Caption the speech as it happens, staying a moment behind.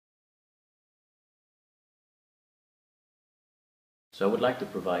So I would like to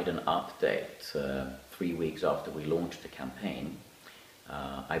provide an update 3 weeks after we launched the campaign.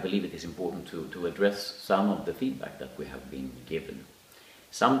 I believe it is important to address some of the feedback that we have been given.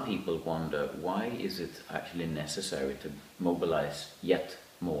 Some people wonder, why is it actually necessary to mobilize yet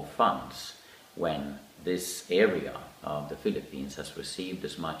more funds when this area of the Philippines has received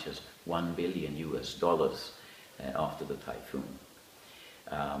as much as $1 billion after the typhoon?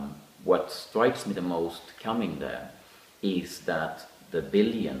 What strikes me the most coming there is that the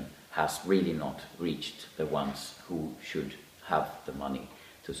billion has really not reached the ones who should have the money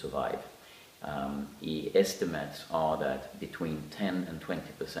to survive. The estimates are that between 10 and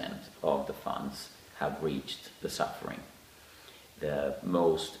 20% of the funds have reached the suffering. The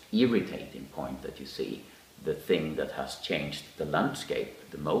most irritating point that you see, the thing that has changed the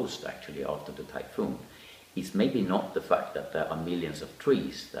landscape the most actually after the typhoon, is maybe not the fact that there are millions of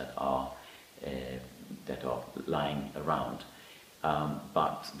trees that are lying around,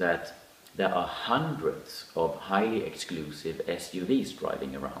 but that there are hundreds of highly exclusive SUVs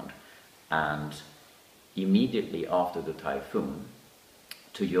driving around. And immediately after the typhoon,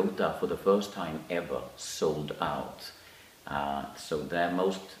 Toyota for the first time ever sold out. So their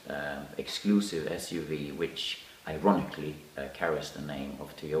most exclusive SUV, which ironically carries the name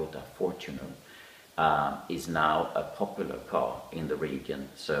of Toyota Fortuner, is now a popular car in the region.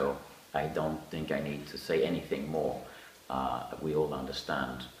 So I don't think I need to say anything more. We all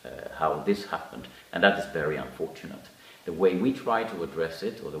understand how this happened, and that is very unfortunate. The way we try to address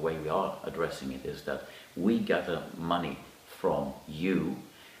it, or the way we are addressing it, is that we gather money from you.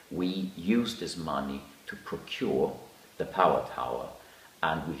 We use this money to procure the power tower,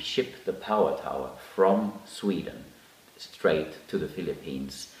 and we ship the power tower from Sweden straight to the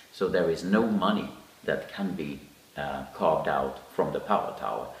Philippines. So there is no money that can be carved out from the power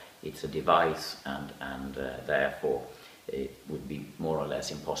tower. It's a device, and therefore it would be more or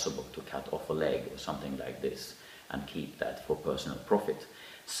less impossible to cut off a leg or something like this and keep that for personal profit.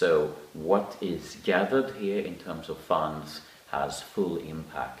 So what is gathered here in terms of funds has full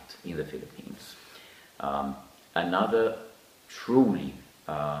impact in the Philippines. Another truly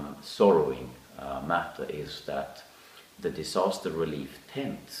sorrowing matter is that the disaster relief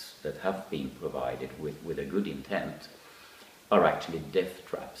tents that have been provided with a good intent are actually death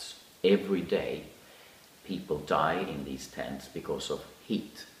traps. Every day people die in these tents because of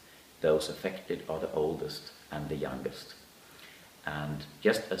heat. Those affected are the oldest and the youngest. And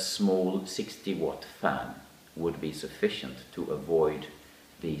just a small 60-watt fan would be sufficient to avoid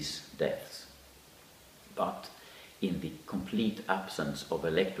these deaths. But in the complete absence of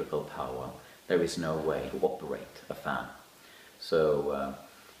electrical power, there is no way to operate a fan. So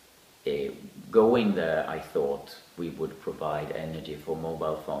going there, I thought we would provide energy for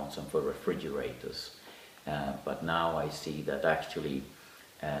mobile phones and for refrigerators. But now I see that actually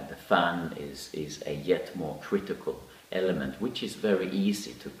the fan is a yet more critical element, which is very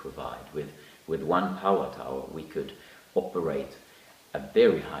easy to provide. With one power tower we could operate a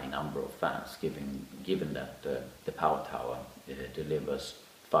very high number of fans, given that the power tower delivers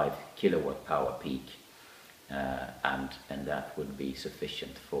 5 kilowatt power peak, and that would be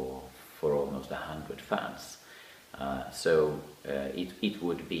sufficient for almost 100 fans. So it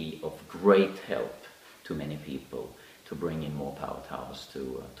would be of great help to many people to bring in more power towers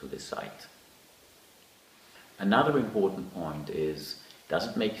to this site. Another important point is, does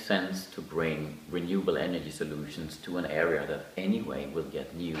it make sense to bring renewable energy solutions to an area that anyway will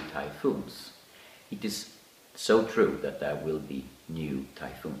get new typhoons? It is so true that there will be new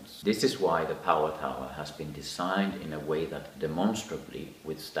typhoons. This is why the power tower has been designed in a way that demonstrably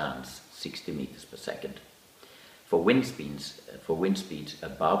withstands 60 meters per second. For wind speeds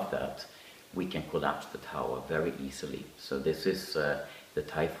above that, we can collapse the tower very easily. So this is the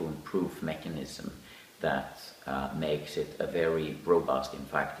typhoon-proof mechanism that makes it a very robust, in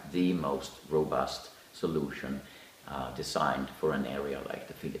fact, the most robust solution designed for an area like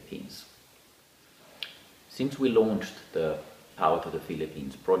the Philippines. Since we launched the Power to the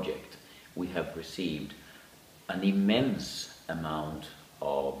Philippines project, we have received an immense amount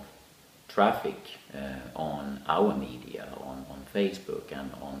of traffic on our media, on Facebook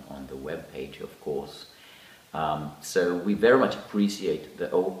and on the web page, of course. So we very much appreciate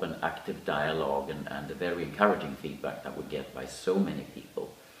the open, active dialogue and the very encouraging feedback that we get by so many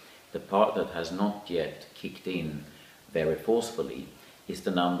people. The part that has not yet kicked in very forcefully is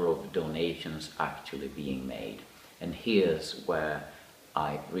the number of donations actually being made. And here's where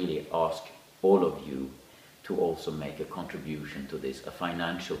I really ask all of you to also make a contribution to this, a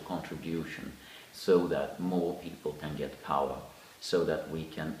financial contribution, so that more people can get power, so that we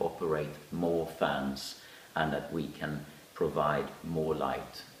can operate more fans, and that we can provide more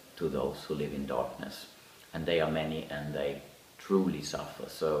light to those who live in darkness. And they are many, and they truly suffer.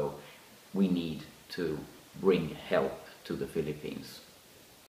 So we need to bring help to the Philippines.